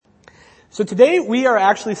So today we are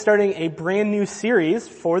actually starting a brand new series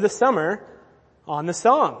for the summer on the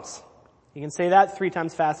Psalms. You can say that 3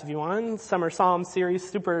 times fast if you want. Summer Psalm series,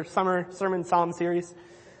 super summer sermon Psalm series.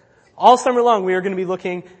 All summer long we are going to be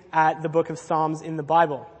looking at the book of Psalms in the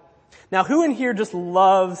Bible. Now who in here just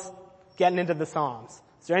loves getting into the Psalms?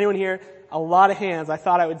 Is there anyone here? A lot of hands. I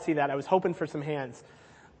thought I would see that. I was hoping for some hands.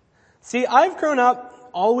 See, I've grown up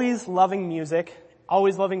always loving music,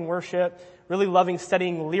 always loving worship, really loving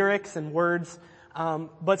studying lyrics and words.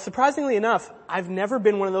 But surprisingly enough, I've never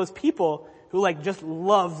been one of those people who just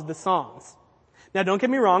loves the Psalms. Now don't get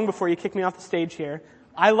me wrong before you kick me off the stage here.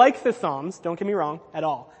 I like the Psalms. Don't get me wrong at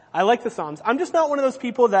all. I like the Psalms. I'm just not one of those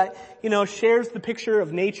people that, shares the picture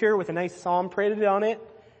of nature with a nice psalm printed on it,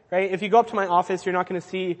 right? If you go up to my office, you're not going to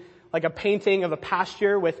see a painting of a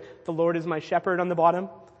pasture with "The Lord is my shepherd" on the bottom.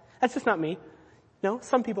 That's just not me. No,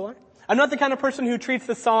 some people are. I'm not the kind of person who treats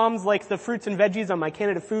the Psalms like the fruits and veggies on my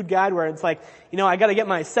Canada Food Guide where it's I gotta get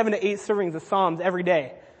my 7 to 8 servings of Psalms every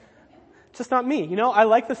day. It's just not me. I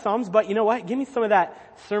like the Psalms, but you know what? Give me some of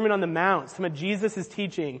that Sermon on the Mount, some of Jesus'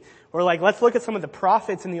 teaching, or let's look at some of the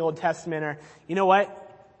prophets in the Old Testament, or you know what?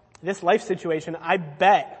 This life situation, I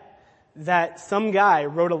bet that some guy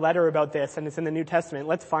wrote a letter about this and it's in the New Testament.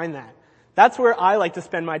 Let's find that. That's where I like to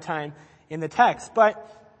spend my time in the text.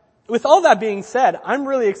 But with all that being said, I'm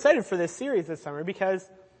really excited for this series this summer because,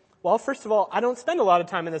 well, first of all, I don't spend a lot of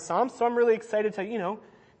time in the Psalms, so I'm really excited to,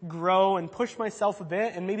 grow and push myself a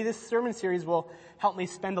bit, and maybe this sermon series will help me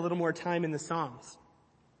spend a little more time in the Psalms.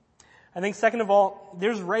 I think second of all,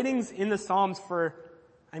 there's writings in the Psalms for,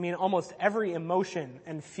 almost every emotion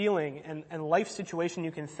and feeling and life situation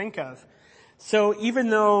you can think of. So even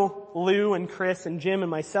though Lou and Chris and Jim and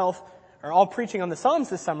myself are all preaching on the Psalms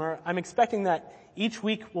this summer, I'm expecting that each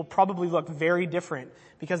week will probably look very different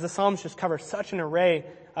because the Psalms just cover such an array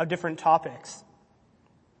of different topics.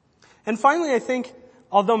 And finally, I think,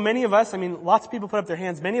 although many of us, lots of people put up their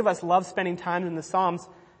hands, many of us love spending time in the Psalms,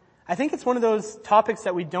 I think it's one of those topics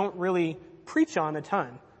that we don't really preach on a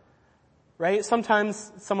ton, right?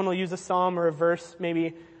 Sometimes someone will use a psalm or a verse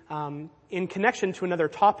maybe in connection to another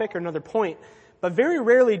topic or another point, but very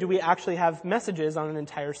rarely do we actually have messages on an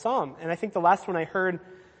entire psalm. And I think the last one I heard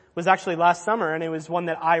was actually last summer, and it was one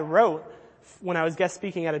that I wrote when I was guest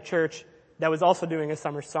speaking at a church that was also doing a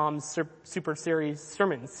summer Psalms super series,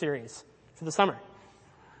 sermon series for the summer.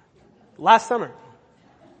 Last summer.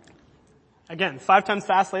 Again, 5 times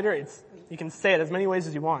fast later, you can say it as many ways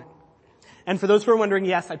as you want. And for those who are wondering,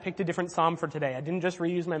 yes, I picked a different psalm for today. I didn't just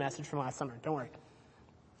reuse my message from last summer. Don't worry.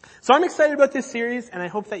 So I'm excited about this series, and I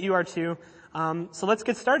hope that you are too. So let's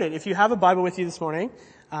get started. If you have a Bible with you this morning,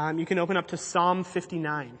 you can open up to Psalm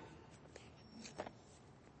 59.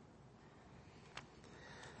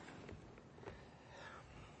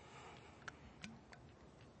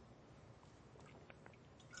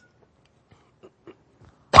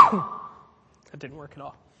 That didn't work at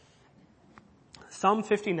all. Psalm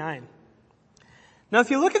 59. Now if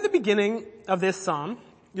you look at the beginning of this psalm,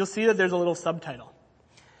 you'll see that there's a little subtitle.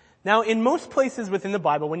 Now in most places within the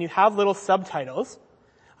Bible, when you have little subtitles,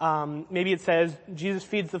 maybe it says, Jesus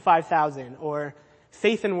feeds the 5,000, or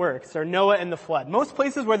faith and works, or Noah and the flood. Most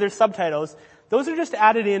places where there's subtitles, those are just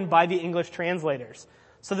added in by the English translators.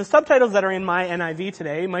 So the subtitles that are in my NIV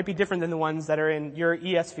today might be different than the ones that are in your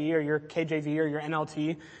ESV or your KJV or your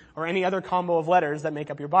NLT or any other combo of letters that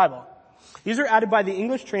make up your Bible. These are added by the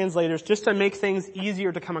English translators just to make things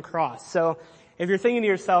easier to come across. So if you're thinking to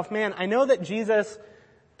yourself, man, I know that Jesus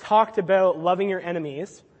talked about loving your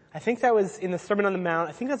enemies. I think that was in the Sermon on the Mount.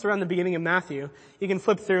 I think that's around the beginning of Matthew. You can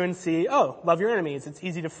flip through and see, love your enemies. It's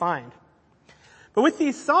easy to find. But with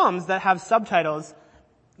these Psalms that have subtitles,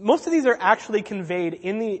 most of these are actually conveyed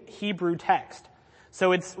in the Hebrew text.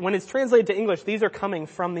 So when it's translated to English, these are coming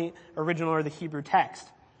from the original or the Hebrew text.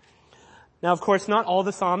 Now, of course, not all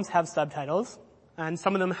the Psalms have subtitles, and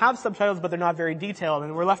some of them have subtitles, but they're not very detailed,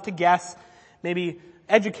 and we're left to guess, maybe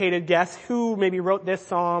educated guess, who maybe wrote this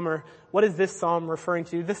psalm, or what is this psalm referring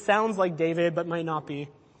to? This sounds like David, but might not be.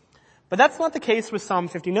 But that's not the case with Psalm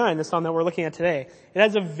 59, the psalm that we're looking at today. It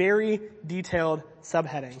has a very detailed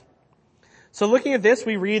subheading. So looking at this,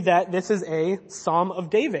 we read that this is a Psalm of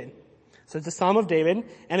David. So it's a Psalm of David,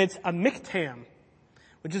 and it's a miktam,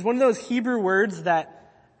 which is one of those Hebrew words that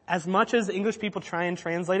as much as English people try and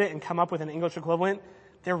translate it and come up with an English equivalent,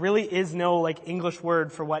 there really is no English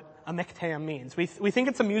word for what a miktam means. We think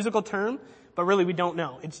it's a musical term, but really we don't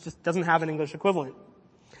know. It just doesn't have an English equivalent.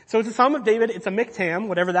 So it's a Psalm of David, it's a miktam,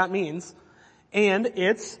 whatever that means, and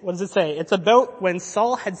what does it say? It's about when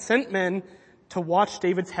Saul had sent men to watch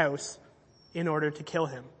David's house in order to kill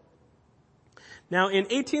him. Now in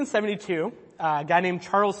 1872, a guy named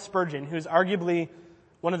Charles Spurgeon, who's arguably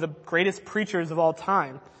one of the greatest preachers of all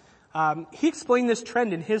time. He explained this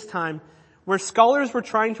trend in his time where scholars were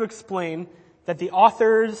trying to explain that the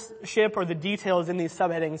authorship or the details in these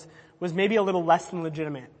subheadings was maybe a little less than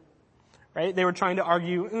legitimate. Right? They were trying to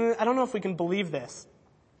argue, I don't know if we can believe this.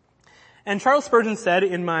 And Charles Spurgeon said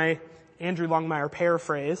in my Andrew Longmire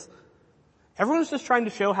paraphrase, everyone's just trying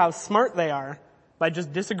to show how smart they are by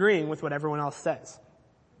just disagreeing with what everyone else says.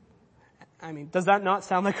 I mean, does that not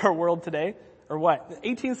sound like our world today? Or what?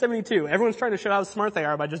 1872, everyone's trying to show how smart they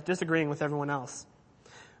are by just disagreeing with everyone else.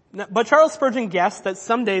 But Charles Spurgeon guessed that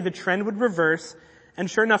someday the trend would reverse, and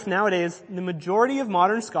sure enough, nowadays, the majority of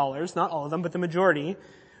modern scholars, not all of them, but the majority,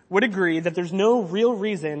 would agree that there's no real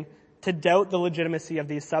reason to doubt the legitimacy of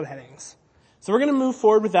these subheadings. So we're going to move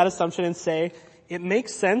forward with that assumption and say it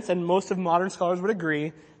makes sense, and most of modern scholars would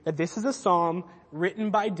agree, that this is a psalm written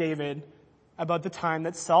by David about the time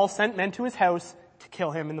that Saul sent men to his house to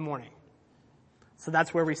kill him in the morning. So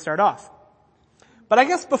that's where we start off. But I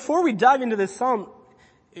guess before we dive into this psalm,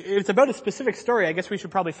 it's about a specific story. I guess we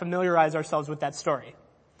should probably familiarize ourselves with that story.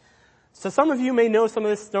 So some of you may know some of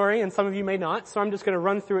this story and some of you may not, so I'm just going to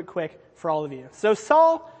run through it quick for all of you. So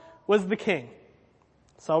Saul was the king.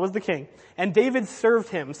 And David served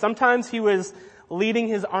him. Sometimes he was leading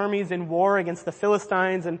his armies in war against the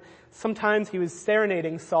Philistines, and sometimes he was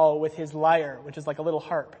serenading Saul with his lyre, which is like a little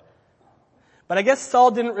harp. But I guess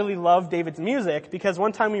Saul didn't really love David's music, because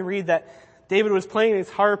one time we read that David was playing his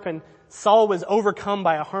harp and Saul was overcome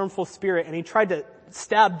by a harmful spirit, and he tried to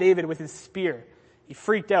stab David with his spear. He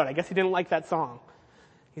freaked out. I guess he didn't like that song.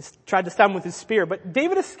 He tried to stab him with his spear, but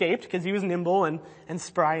David escaped because he was nimble and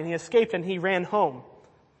spry, and he escaped and he ran home.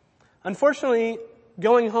 Unfortunately,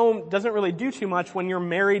 going home doesn't really do too much when you're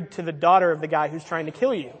married to the daughter of the guy who's trying to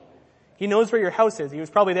kill you. He knows where your house is. He was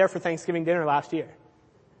probably there for Thanksgiving dinner last year.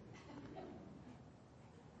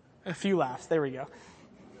 A few laughs. There we go.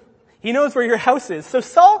 He knows where your house is. So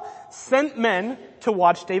Saul sent men to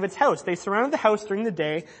watch David's house. They surrounded the house during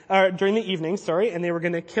the evening, and they were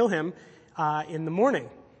going to kill him in the morning.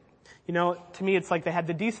 You know, to me, it's like they had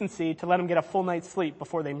the decency to let him get a full night's sleep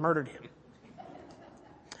before they murdered him.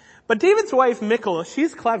 But David's wife, Michal,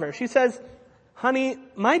 she's clever. She says, honey,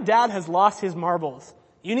 my dad has lost his marbles.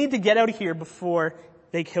 You need to get out of here before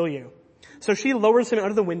they kill you. So she lowers him out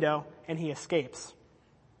of the window, and he escapes.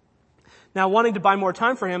 Now, wanting to buy more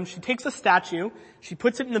time for him, she takes a statue, she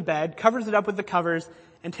puts it in the bed, covers it up with the covers,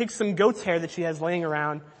 and takes some goat's hair that she has laying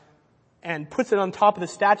around and puts it on top of the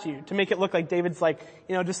statue to make it look like David's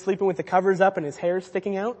just sleeping with the covers up and his hair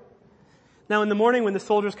sticking out. Now, in the morning when the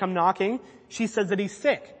soldiers come knocking, she says that he's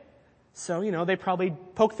sick. So, they probably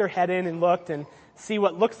poked their head in and looked and see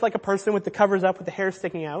what looks like a person with the covers up with the hair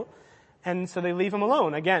sticking out. And so they leave him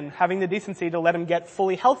alone, again, having the decency to let him get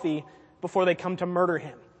fully healthy before they come to murder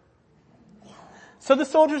him. So the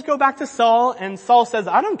soldiers go back to Saul, and Saul says,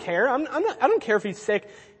 I don't care. I don't care if he's sick.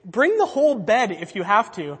 Bring the whole bed if you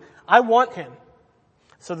have to. I want him.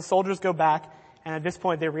 So the soldiers go back, and at this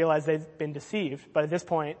point they realize they've been deceived. But at this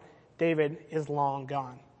point, David is long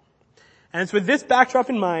gone. And it's with this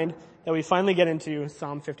backdrop in mind that we finally get into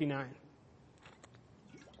Psalm 59.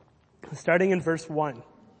 Starting in verse 1.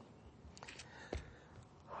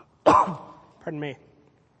 Pardon me.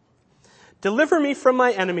 Deliver me from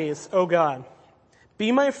my enemies, O God.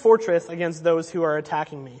 Be my fortress against those who are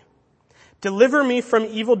attacking me. Deliver me from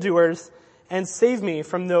evildoers and save me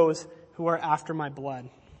from those who are after my blood.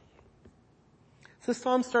 So this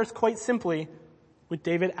psalm starts quite simply with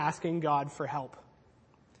David asking God for help.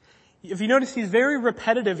 If you notice, he's very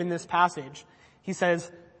repetitive in this passage. He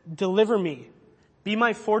says, deliver me, be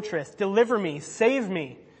my fortress, deliver me, save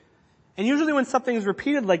me. And usually when something is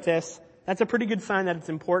repeated like this, that's a pretty good sign that it's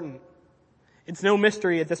important. It's no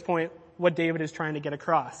mystery at this point what David is trying to get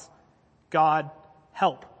across. God,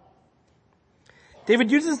 help.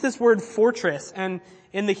 David uses this word fortress, and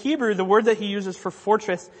in the Hebrew, the word that he uses for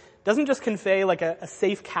fortress doesn't just convey like a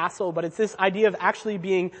safe castle, but it's this idea of actually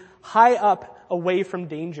being high up away from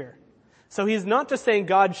danger. So he's not just saying,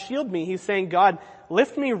 God, shield me. He's saying, God,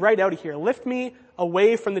 lift me right out of here. Lift me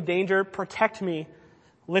away from the danger. Protect me.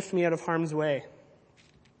 Lift me out of harm's way.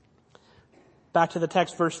 Back to the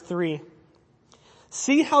text, verse 3.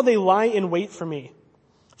 See how they lie in wait for me.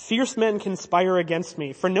 Fierce men conspire against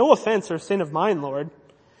me. For no offense or sin of mine, Lord.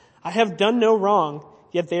 I have done no wrong,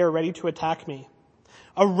 yet they are ready to attack me.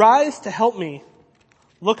 Arise to help me.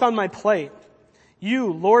 Look on my plight.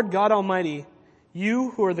 You, Lord God Almighty,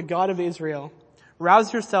 you who are the God of Israel,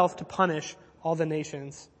 rouse yourself to punish all the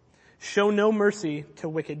nations. Show no mercy to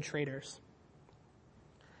wicked traitors.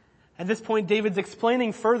 At this point, David's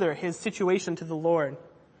explaining further his situation to the Lord.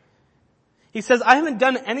 He says, I haven't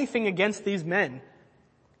done anything against these men.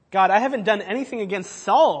 God, I haven't done anything against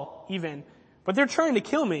Saul even, but they're trying to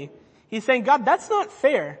kill me. He's saying, God, that's not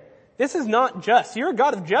fair. This is not just. You're a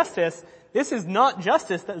God of justice. This is not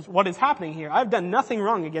justice. That's what is happening here. I've done nothing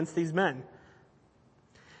wrong against these men.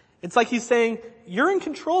 It's like he's saying, you're in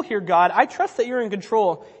control here, God. I trust that you're in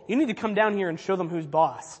control. You need to come down here and show them who's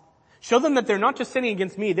boss. Show them that they're not just sinning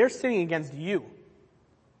against me, they're sinning against you.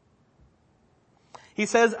 He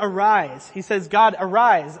says, arise. He says, God,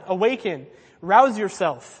 arise, awaken, rouse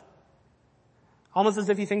yourself. Almost as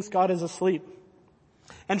if he thinks God is asleep.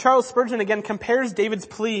 And Charles Spurgeon again compares David's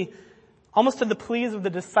plea almost to the pleas of the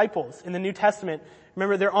disciples in the New Testament.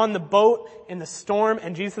 Remember, they're on the boat in the storm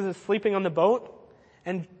and Jesus is sleeping on the boat.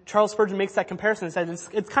 And Charles Spurgeon makes that comparison and says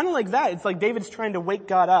it's kind of like that. It's like David's trying to wake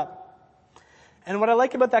God up. And what I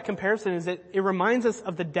like about that comparison is that it reminds us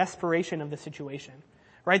of the desperation of the situation.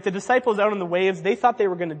 Right? The disciples out on the waves, they thought they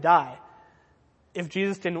were going to die if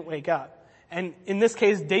Jesus didn't wake up. And in this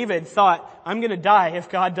case, David thought, I'm going to die if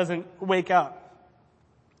God doesn't wake up.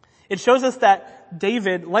 It shows us that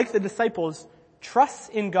David, like the disciples, trusts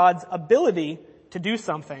in God's ability to do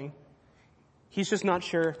something. He's just not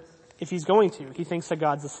sure if he's going to. He thinks that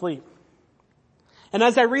God's asleep. And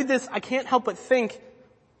as I read this, I can't help but think,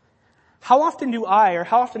 how often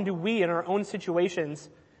do we in our own situations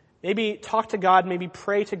maybe talk to God, maybe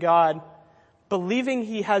pray to God, believing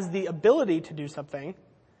he has the ability to do something,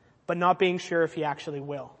 but not being sure if he actually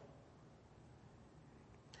will?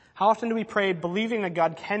 How often do we pray believing that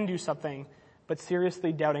God can do something, but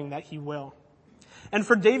seriously doubting that he will? And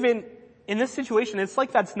for David, in this situation, it's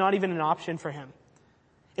like that's not even an option for him.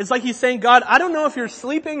 It's like he's saying, God, I don't know if you're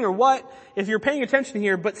sleeping or what, if you're paying attention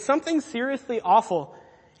here, but something seriously awful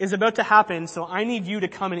is about to happen, so I need you to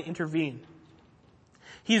come and intervene.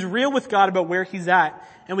 He's real with God about where he's at,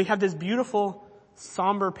 and we have this beautiful,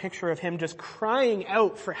 somber picture of him just crying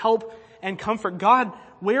out for help and comfort. God,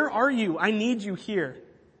 where are you? I need you here.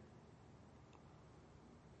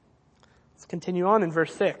 Let's continue on in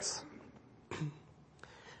verse 6.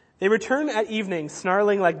 They return at evening,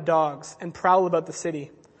 snarling like dogs, and prowl about the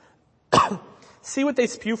city. See what they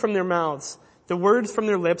spew from their mouths. The words from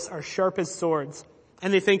their lips are sharp as swords,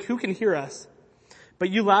 and they think, who can hear us?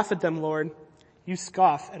 But you laugh at them, Lord. You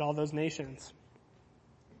scoff at all those nations.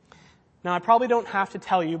 Now, I probably don't have to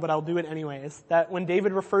tell you, but I'll do it anyways, that when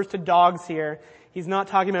David refers to dogs here, he's not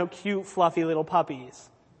talking about cute, fluffy little puppies,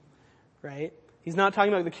 right? He's not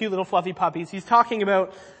talking about the cute little fluffy puppies. He's talking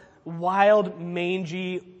about wild,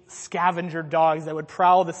 mangy scavenger dogs that would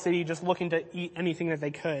prowl the city just looking to eat anything that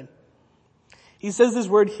they could. He says this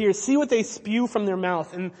word here, see what they spew from their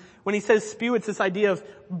mouth. And when he says spew, it's this idea of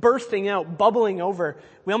bursting out, bubbling over.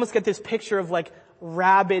 We almost get this picture of like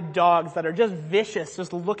rabid dogs that are just vicious,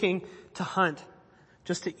 just looking to hunt,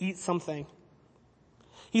 just to eat something.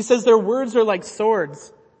 He says their words are like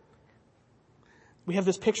swords. We have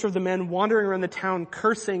this picture of the men wandering around the town,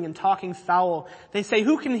 cursing and talking foul. They say,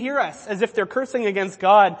 who can hear us? As if they're cursing against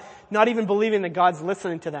God, not even believing that God's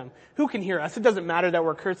listening to them. Who can hear us? It doesn't matter that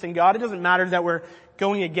we're cursing God. It doesn't matter that we're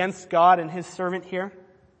going against God and his servant here.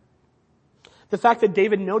 The fact that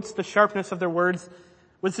David notes the sharpness of their words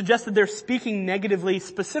would suggest that they're speaking negatively,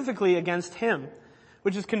 specifically against him,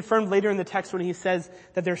 which is confirmed later in the text when he says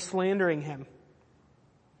that they're slandering him.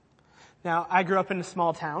 Now, I grew up in a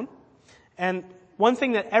small town, and one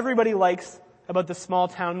thing that everybody likes about the small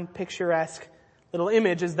town picturesque little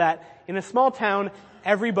image is that in a small town,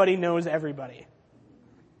 everybody knows everybody.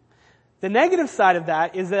 The negative side of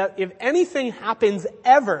that is that if anything happens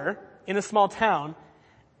ever in a small town,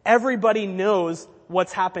 everybody knows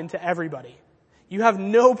what's happened to everybody. You have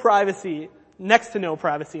no privacy, next to no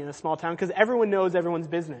privacy in a small town because everyone knows everyone's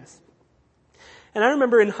business. And I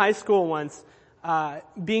remember in high school once,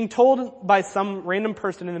 being told by some random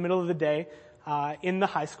person in the middle of the day, in the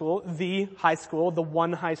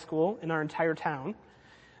one high school in our entire town,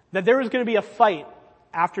 that there was going to be a fight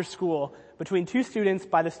after school between two students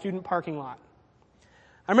by the student parking lot.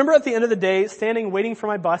 I remember at the end of the day standing waiting for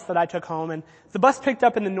my bus that I took home, and the bus picked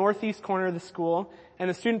up in the northeast corner of the school and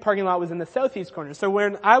the student parking lot was in the southeast corner. So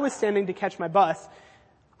when I was standing to catch my bus,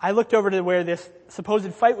 I looked over to where this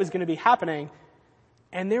supposed fight was going to be happening,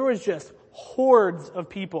 and there was just hordes of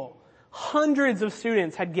people. Hundreds of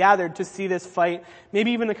students had gathered to see this fight,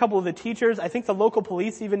 maybe even a couple of the teachers. I think the local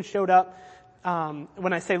police even showed up.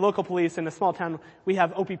 When I say local police, in a small town, we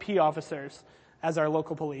have OPP officers as our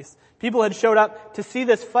local police. People had showed up to see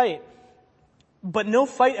this fight, but no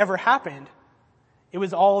fight ever happened. It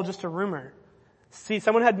was all just a rumor. See,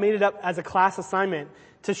 someone had made it up as a class assignment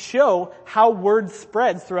to show how word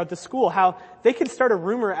spreads throughout the school, how they could start a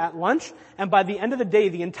rumor at lunch, and by the end of the day,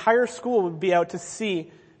 the entire school would be out to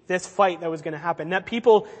see this fight that was going to happen. That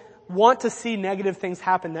people want to see negative things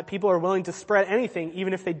happen, that people are willing to spread anything,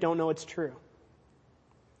 even if they don't know it's true.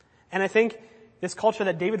 And I think this culture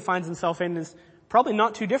that David finds himself in is probably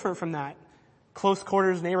not too different from that. Close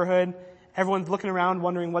quarters neighborhood, everyone's looking around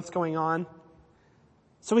wondering what's going on.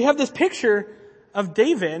 So we have this picture of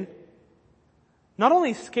David not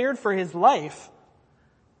only scared for his life,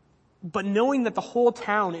 but knowing that the whole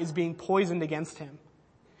town is being poisoned against him.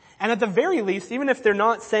 And at the very least, even if they're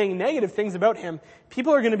not saying negative things about him,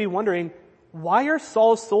 people are going to be wondering, why are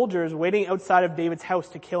Saul's soldiers waiting outside of David's house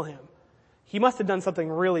to kill him? He must have done something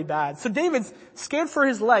really bad. So David's scared for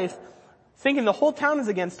his life, thinking the whole town is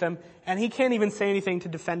against him, and he can't even say anything to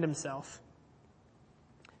defend himself.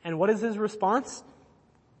 And what is his response?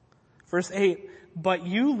 Verse 8, but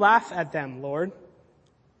you laugh at them, Lord.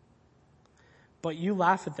 But you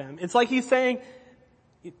laugh at them. It's like he's saying,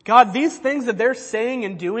 God, these things that they're saying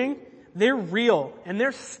and doing, they're real, and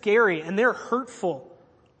they're scary, and they're hurtful.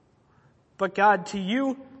 But God, to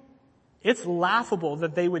you, it's laughable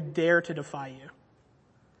that they would dare to defy you.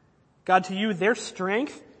 God, to you, their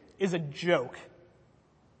strength is a joke.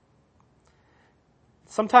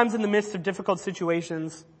 Sometimes in the midst of difficult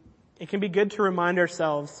situations, it can be good to remind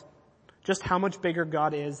ourselves just how much bigger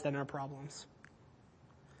God is than our problems.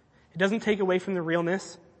 It doesn't take away from the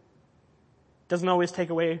realness. It doesn't always take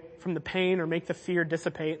away from the pain or make the fear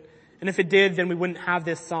dissipate. And if it did, then we wouldn't have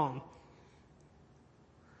this song.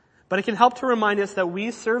 But it can help to remind us that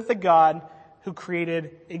we serve the God who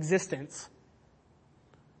created existence.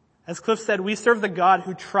 As Cliff said, we serve the God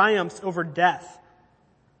who triumphs over death.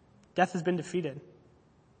 Death has been defeated.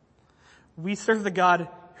 We serve the God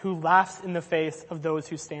who laughs in the face of those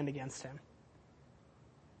who stand against him.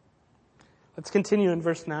 Let's continue in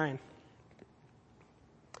verse 9.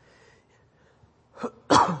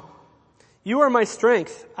 You are my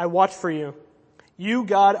strength, I watch for you. You,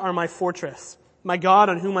 God, are my fortress, my God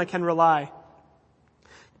on whom I can rely.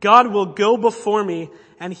 God will go before me,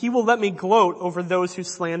 and he will let me gloat over those who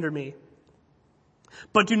slander me.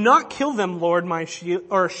 But do not kill them, Lord, my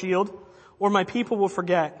shield, or my people will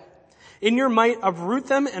forget. In your might, uproot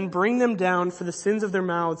them and bring them down for the sins of their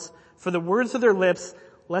mouths, for the words of their lips,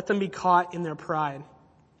 let them be caught in their pride.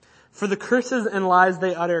 For the curses and lies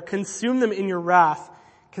they utter, consume them in your wrath,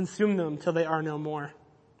 consume them till they are no more.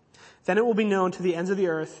 Then it will be known to the ends of the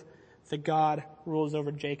earth that God rules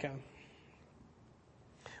over Jacob.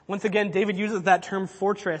 Once again, David uses that term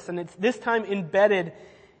fortress, and it's this time embedded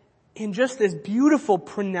in just this beautiful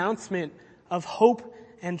pronouncement of hope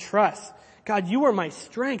and trust. God, you are my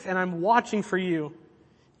strength, and I'm watching for you.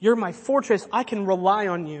 You're my fortress. I can rely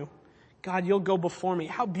on you. God, you'll go before me.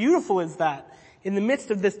 How beautiful is that? In the midst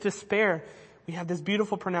of this despair, we have this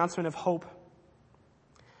beautiful pronouncement of hope.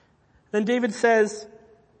 Then David says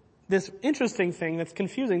this interesting thing that's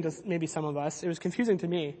confusing to maybe some of us. It was confusing to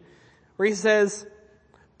me, where he says,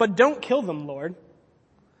 but don't kill them, Lord.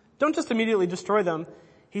 Don't just immediately destroy them.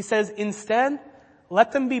 He says, instead,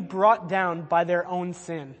 let them be brought down by their own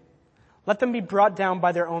sin. Let them be brought down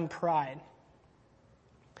by their own pride.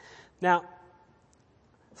 Now,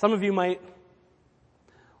 some of you might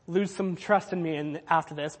lose some trust in me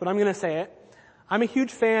after this, but I'm going to say it. I'm a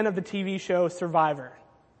huge fan of the TV show Survivor.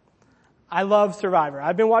 I love Survivor.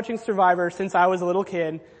 I've been watching Survivor since I was a little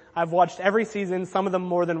kid. I've watched every season, some of them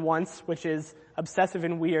more than once, which is obsessive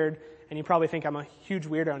and weird, and you probably think I'm a huge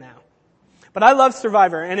weirdo now. But I love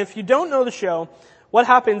Survivor, and if you don't know the show, what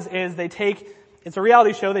happens is it's a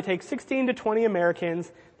reality show, they take 16 to 20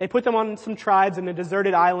 Americans, they put them on some tribes in a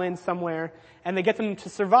deserted island somewhere, and they get them to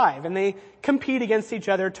survive, and they compete against each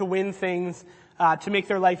other to win things, to make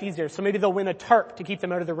their life easier. So maybe they'll win a tarp to keep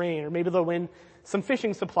them out of the rain, or maybe they'll win some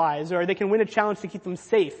fishing supplies, or they can win a challenge to keep them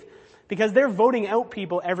safe. Because they're voting out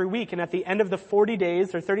people every week, and at the end of the 40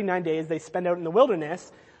 days or 39 days they spend out in the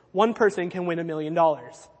wilderness, one person can win $1 million.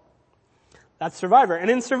 That's Survivor. And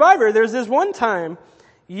in Survivor, there's this one time,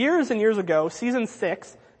 years and years ago, season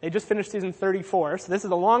 6, they just finished season 34, so this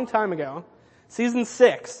is a long time ago. Season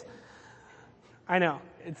 6. I know,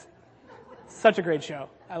 it's such a great show.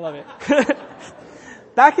 I love it.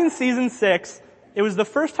 Back in season 6, it was the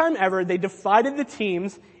first time ever they divided the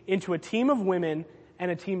teams into a team of women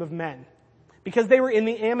and a team of men. Because they were in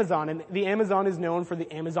the Amazon, and the Amazon is known for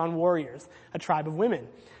the Amazon warriors, a tribe of women.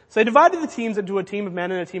 So they divided the teams into a team of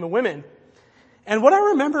men and a team of women. And what I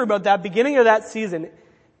remember about that beginning of that season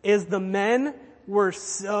is the men were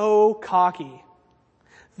so cocky.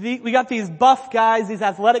 We got these buff guys, these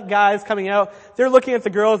athletic guys coming out. They're looking at the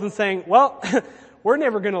girls and saying, well, we're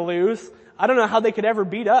never going to lose. I don't know how they could ever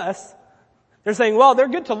beat us. They're saying, well, they're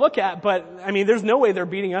good to look at, but there's no way they're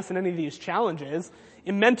beating us in any of these challenges.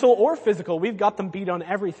 In mental or physical, we've got them beat on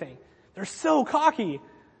everything. They're so cocky.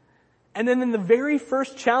 And then in the very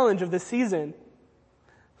first challenge of the season,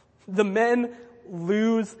 the men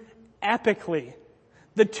lose epically.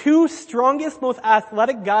 The two strongest, most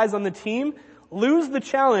athletic guys on the team lose the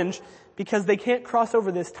challenge because they can't cross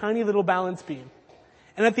over this tiny little balance beam.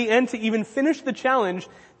 And at the end, to even finish the challenge,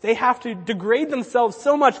 they have to degrade themselves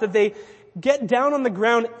so much that they get down on the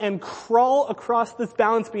ground and crawl across this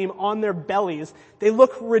balance beam on their bellies. They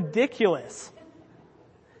look ridiculous.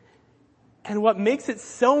 And what makes it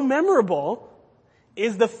so memorable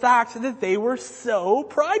is the fact that they were so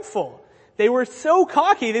prideful. They were so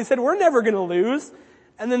cocky. They said, we're never going to lose.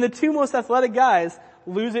 And then the two most athletic guys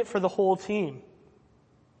lose it for the whole team.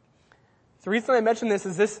 The reason I mention this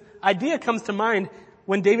is this idea comes to mind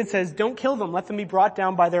when David says, don't kill them, let them be brought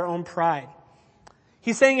down by their own pride.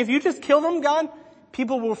 He's saying, if you just kill them, God,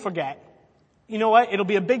 people will forget. You know what? It'll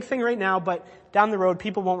be a big thing right now, but down the road,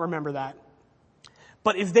 people won't remember that.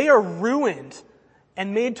 But if they are ruined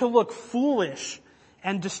and made to look foolish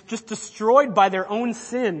and just destroyed by their own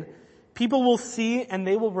sin, people will see and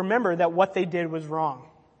they will remember that what they did was wrong.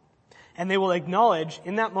 And they will acknowledge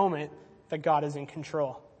in that moment that God is in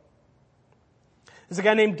control. There's a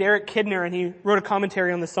guy named Derek Kidner, and he wrote a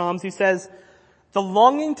commentary on the Psalms. He says, the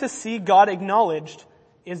longing to see God acknowledged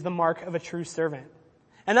is the mark of a true servant.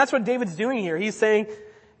 And that's what David's doing here. He's saying,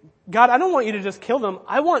 God, I don't want you to just kill them.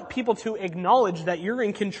 I want people to acknowledge that you're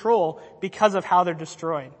in control because of how they're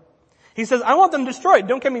destroyed. He says, I want them destroyed.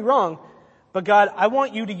 Don't get me wrong. But God, I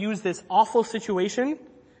want you to use this awful situation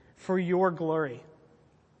for your glory.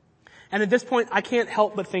 And at this point, I can't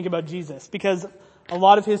help but think about Jesus because a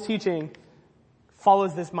lot of his teaching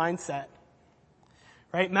follows this mindset.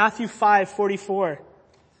 Right? Matthew 5:44.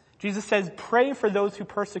 Jesus says, pray for those who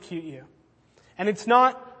persecute you. And it's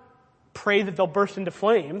not pray that they'll burst into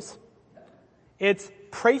flames. It's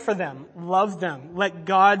pray for them, love them, let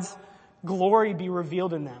God's glory be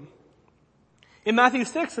revealed in them. In Matthew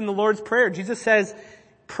 6, in the Lord's Prayer, Jesus says,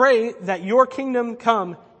 pray that your kingdom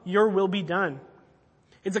come, your will be done.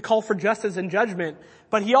 It's a call for justice and judgment.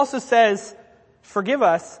 But he also says, forgive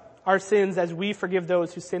us our sins as we forgive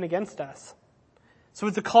those who sin against us. So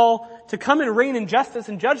it's a call to come and reign in justice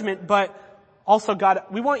and judgment, but also, God,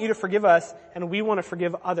 we want you to forgive us, and we want to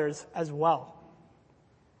forgive others as well.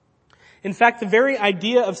 In fact, the very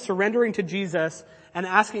idea of surrendering to Jesus and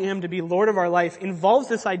asking him to be Lord of our life involves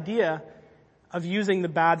this idea of using the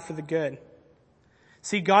bad for the good.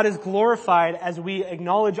 See, God is glorified as we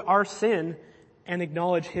acknowledge our sin and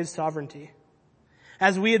acknowledge his sovereignty.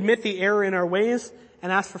 As we admit the error in our ways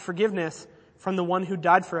and ask for forgiveness from the one who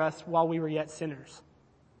died for us while we were yet sinners.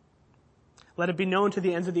 Let it be known to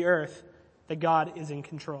the ends of the earth that God is in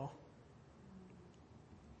control.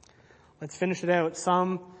 Let's finish it out.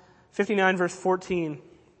 Psalm 59 verse 14.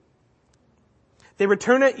 They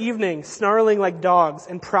return at evening, snarling like dogs,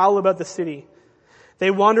 and prowl about the city.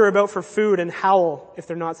 They wander about for food and howl if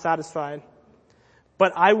they're not satisfied.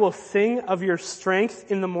 But I will sing of your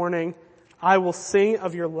strength in the morning. I will sing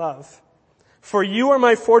of your love. For you are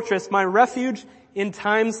my fortress, my refuge in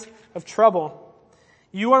times of trouble.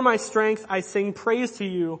 You are my strength. I sing praise to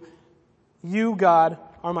you. You, God,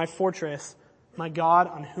 are my fortress, my God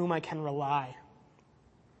on whom I can rely.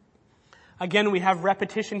 Again, we have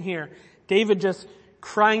repetition here. David just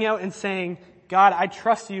crying out and saying, God, I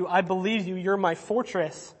trust you. I believe you. You're my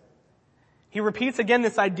fortress. He repeats again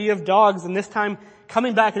this idea of dogs, and this time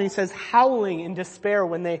coming back and he says howling in despair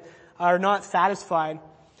when they are not satisfied.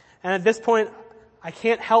 And at this point, I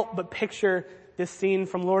can't help but picture this scene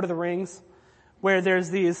from Lord of the Rings where there's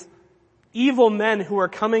these evil men who are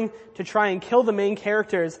coming to try and kill the main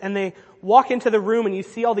characters, and they walk into the room and you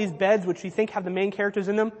see all these beds which you think have the main characters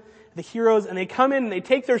in them, the heroes, and they come in and they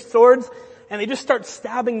take their swords and they just start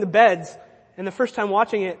stabbing the beds. And the first time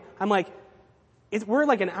watching it, I'm like, we're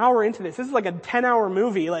like an hour into this. This is like a 10-hour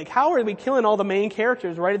movie. Like, how are we killing all the main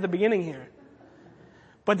characters right at the beginning here?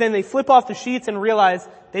 But then they flip off the sheets and realize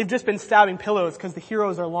they've just been stabbing pillows because the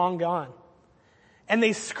heroes are long gone. And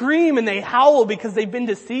they scream and they howl because they've been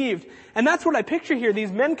deceived. And that's what I picture here.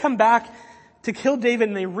 These men come back to kill David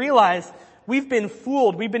and they realize we've been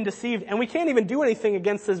fooled, we've been deceived, and we can't even do anything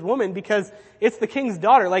against this woman because it's the king's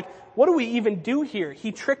daughter. Like, what do we even do here?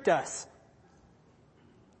 He tricked us.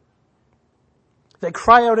 They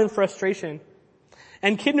cry out in frustration.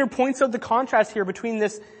 And Kidner points out the contrast here between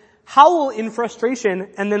this howl in frustration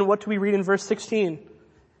and then what do we read in verse 16?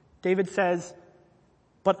 David says,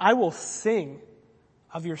 but I will sing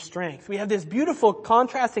of your strength. We have this beautiful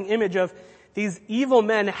contrasting image of these evil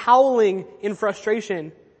men howling in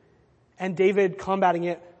frustration, and David combating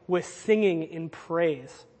it with singing in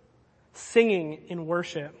praise, singing in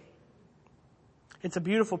worship. It's a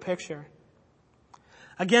beautiful picture.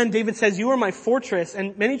 Again, David says, "You are my fortress,"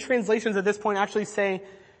 and many translations at this point actually say,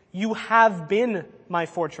 "You have been my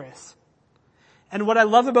fortress." And what I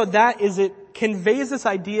love about that is it conveys this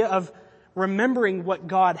idea of remembering what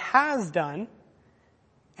God has done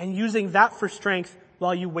and using that for strength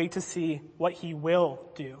while you wait to see what he will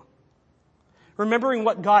do. Remembering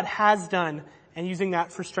what God has done and using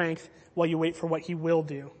that for strength while you wait for what he will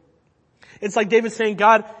do. It's like David saying,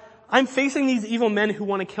 "God, I'm facing these evil men who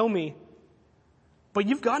want to kill me, but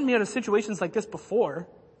you've gotten me out of situations like this before.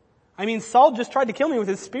 I mean, Saul just tried to kill me with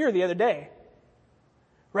his spear the other day.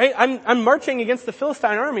 Right? I'm marching against the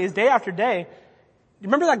Philistine armies day after day. You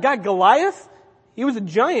remember that guy Goliath? He was a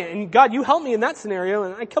giant, and God, you helped me in that scenario,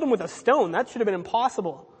 and I killed him with a stone. That should have been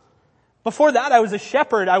impossible. Before that, I was a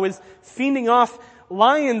shepherd. I was fending off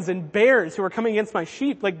lions and bears who were coming against my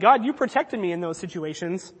sheep. Like, God, you protected me in those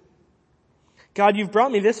situations. God, you've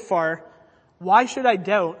brought me this far. Why should I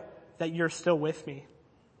doubt that you're still with me?"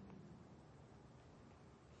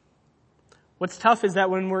 What's tough is that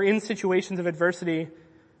when we're in situations of adversity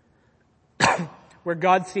where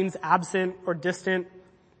God seems absent or distant,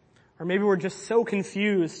 or maybe we're just so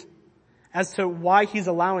confused as to why he's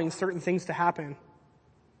allowing certain things to happen.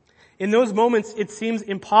 In those moments, it seems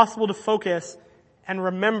impossible to focus and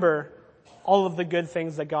remember all of the good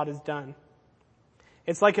things that God has done.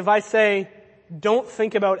 It's like if I say, "Don't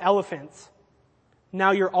think about elephants,"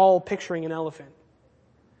 now you're all picturing an elephant.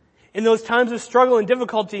 In those times of struggle and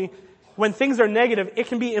difficulty, when things are negative, it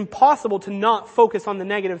can be impossible to not focus on the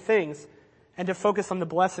negative things and to focus on the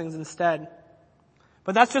blessings instead.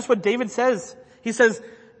 But that's just what David says. He says,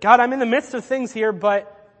 "God, I'm in the midst of things here,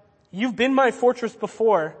 but you've been my fortress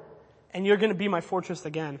before, and you're going to be my fortress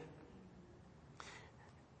again."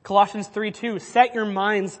 Colossians 3:2, set your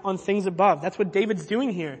minds on things above. That's what David's doing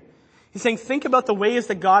here. He's saying, think about the ways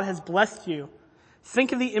that God has blessed you.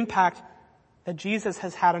 Think of the impact that Jesus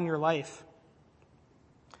has had on your life.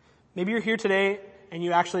 Maybe you're here today and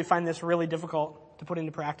you actually find this really difficult to put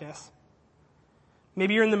into practice.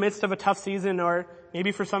 Maybe you're in the midst of a tough season, or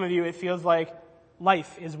maybe for some of you it feels like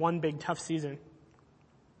life is one big tough season.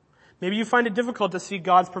 Maybe you find it difficult to see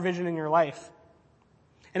God's provision in your life.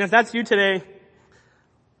 And if that's you today,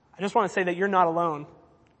 I just want to say that you're not alone.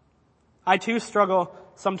 I too struggle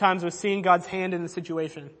sometimes with seeing God's hand in the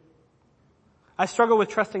situation. I struggle with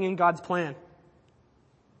trusting in God's plan.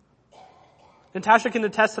 Natasha can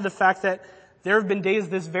attest to the fact that there have been days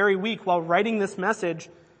this very week while writing this message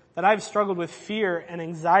that I've struggled with fear and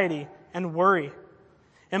anxiety and worry.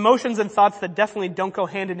 Emotions and thoughts that definitely don't go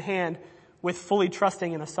hand in hand with fully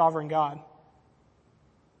trusting in a sovereign God.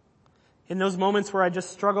 In those moments where I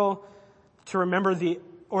just struggle to remember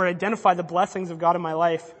or identify the blessings of God in my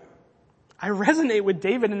life, I resonate with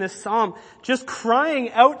David in this psalm, just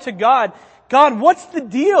crying out to God, "God, what's the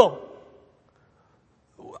deal?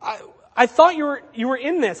 I thought you were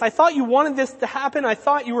in this. I thought you wanted this to happen. I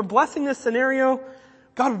thought you were blessing this scenario.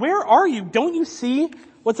 God, where are you? Don't you see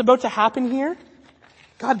what's about to happen here?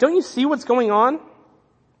 God, don't you see what's going on?"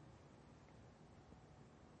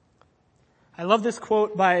 I love this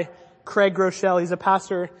quote by Craig Groeschel. He's a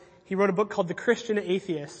pastor. He wrote a book called The Christian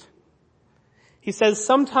Atheist. He says,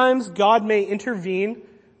 "Sometimes God may intervene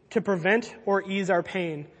to prevent or ease our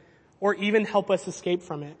pain, or even help us escape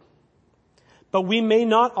from it. But we may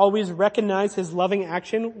not always recognize his loving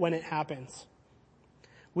action when it happens.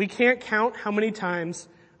 We can't count how many times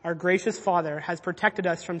our gracious Father has protected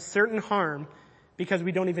us from certain harm because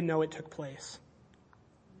we don't even know it took place.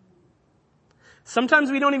 Sometimes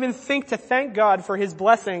we don't even think to thank God for his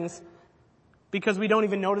blessings because we don't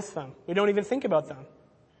even notice them. We don't even think about them.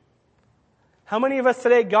 How many of us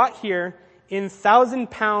today got here in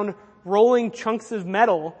 1,000-pound rolling chunks of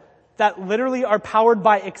metal that literally are powered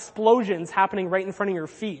by explosions happening right in front of your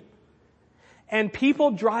feet? And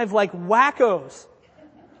people drive like wackos.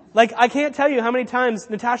 Like, I can't tell you how many times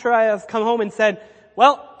Natasha and I have come home and said,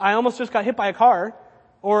 "Well, I almost just got hit by a car,"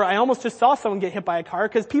 or "I almost just saw someone get hit by a car,"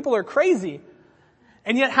 because people are crazy.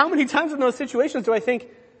 And yet, how many times in those situations do I think,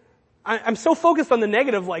 I'm so focused on the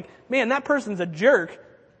negative, like, man, that person's a jerk,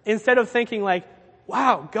 instead of thinking like,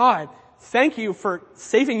 wow, God, thank you for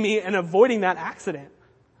saving me and avoiding that accident.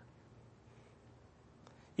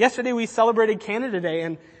 Yesterday we celebrated Canada Day,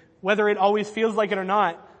 and whether it always feels like it or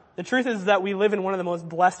not, the truth is that we live in one of the most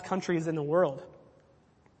blessed countries in the world.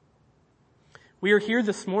 We are here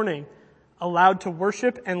this morning, allowed to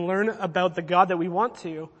worship and learn about the God that we want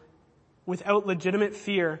to, without legitimate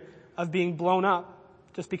fear of being blown up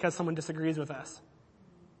just because someone disagrees with us.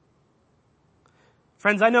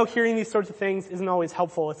 Friends, I know hearing these sorts of things isn't always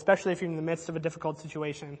helpful, especially if you're in the midst of a difficult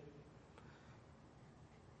situation.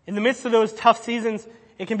 In the midst of those tough seasons,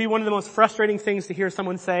 it can be one of the most frustrating things to hear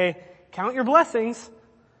someone say, count your blessings,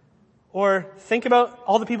 or think about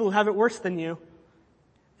all the people who have it worse than you.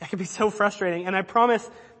 That can be so frustrating. And I promise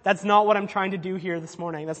that's not what I'm trying to do here this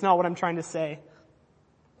morning. That's not what I'm trying to say.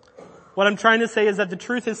 What I'm trying to say is that the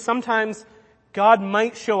truth is sometimes God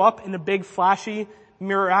might show up in a big, flashy,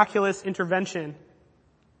 miraculous intervention.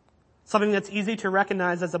 Something that's easy to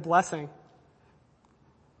recognize as a blessing.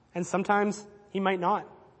 And sometimes he might not.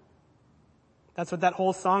 That's what that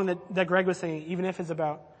whole song that Greg was singing, Even If, is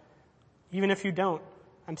about. Even if you don't,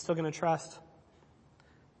 I'm still going to trust.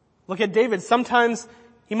 Look at David. Sometimes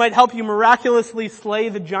he might help you miraculously slay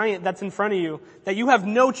the giant that's in front of you, that you have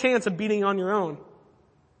no chance of beating on your own.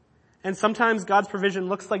 And sometimes God's provision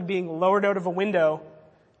looks like being lowered out of a window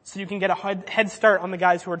so you can get a head start on the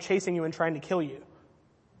guys who are chasing you and trying to kill you.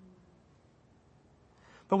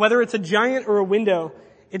 But whether it's a giant or a window,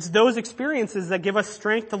 it's those experiences that give us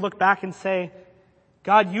strength to look back and say,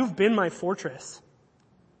 God, you've been my fortress.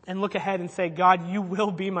 And look ahead and say, God, you will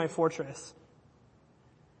be my fortress.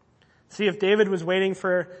 See, if David was waiting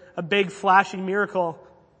for a big, flashy miracle,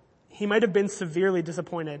 he might have been severely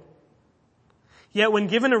disappointed. Yet when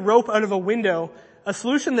given a rope out of a window, a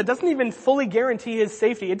solution that doesn't even fully guarantee his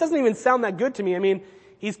safety, it doesn't even sound that good to me. I mean,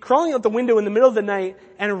 he's crawling out the window in the middle of the night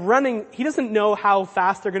and running. He doesn't know how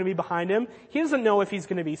fast they're going to be behind him. He doesn't know if he's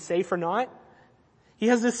going to be safe or not. He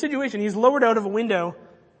has this situation. He's lowered out of a window.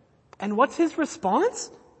 And what's his response?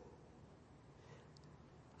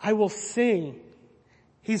 I will sing.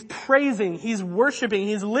 He's praising. He's worshiping.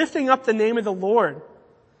 He's lifting up the name of the Lord.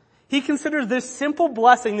 He considers this simple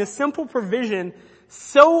blessing, this simple provision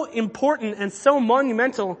so important and so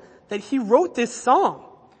monumental that he wrote this song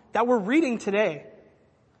that we're reading today,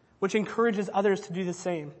 which encourages others to do the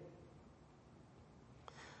same.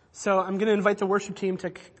 So I'm going to invite the worship team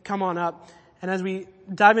to come on up. And as we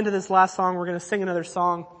dive into this last song, we're going to sing another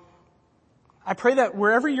song. I pray that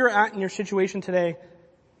wherever you're at in your situation today,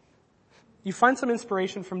 you find some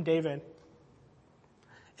inspiration from David.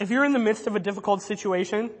 If you're in the midst of a difficult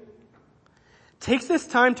situation, take this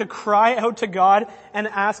time to cry out to God and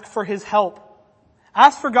ask for his help.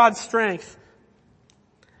 Ask for God's strength.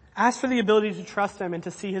 Ask for the ability to trust him and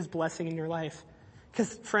to see his blessing in your life.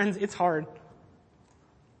 Because, friends, it's hard.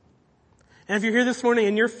 And if you're here this morning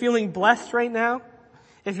and you're feeling blessed right now,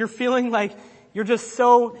 if you're feeling like you're just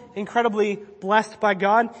so incredibly blessed by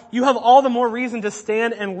God, you have all the more reason to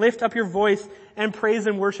stand and lift up your voice and praise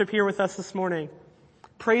and worship here with us this morning.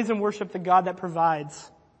 Praise and worship the God that provides.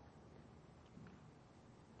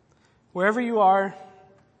 Wherever you are,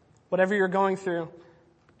 whatever you're going through,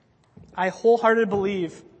 I wholeheartedly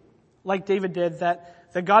believe, like David did,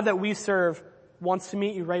 that the God that we serve wants to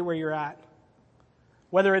meet you right where you're at.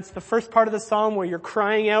 Whether it's the first part of the psalm where you're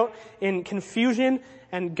crying out in confusion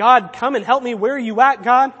and God, come and help me, where are you at,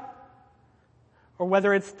 God? Or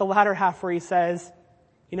whether it's the latter half where he says,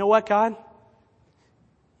 you know what, God?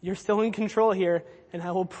 You're still in control here, and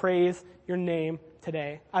I will praise your name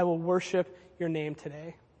today. I will worship your name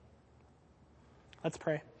today. Let's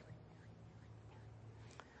pray.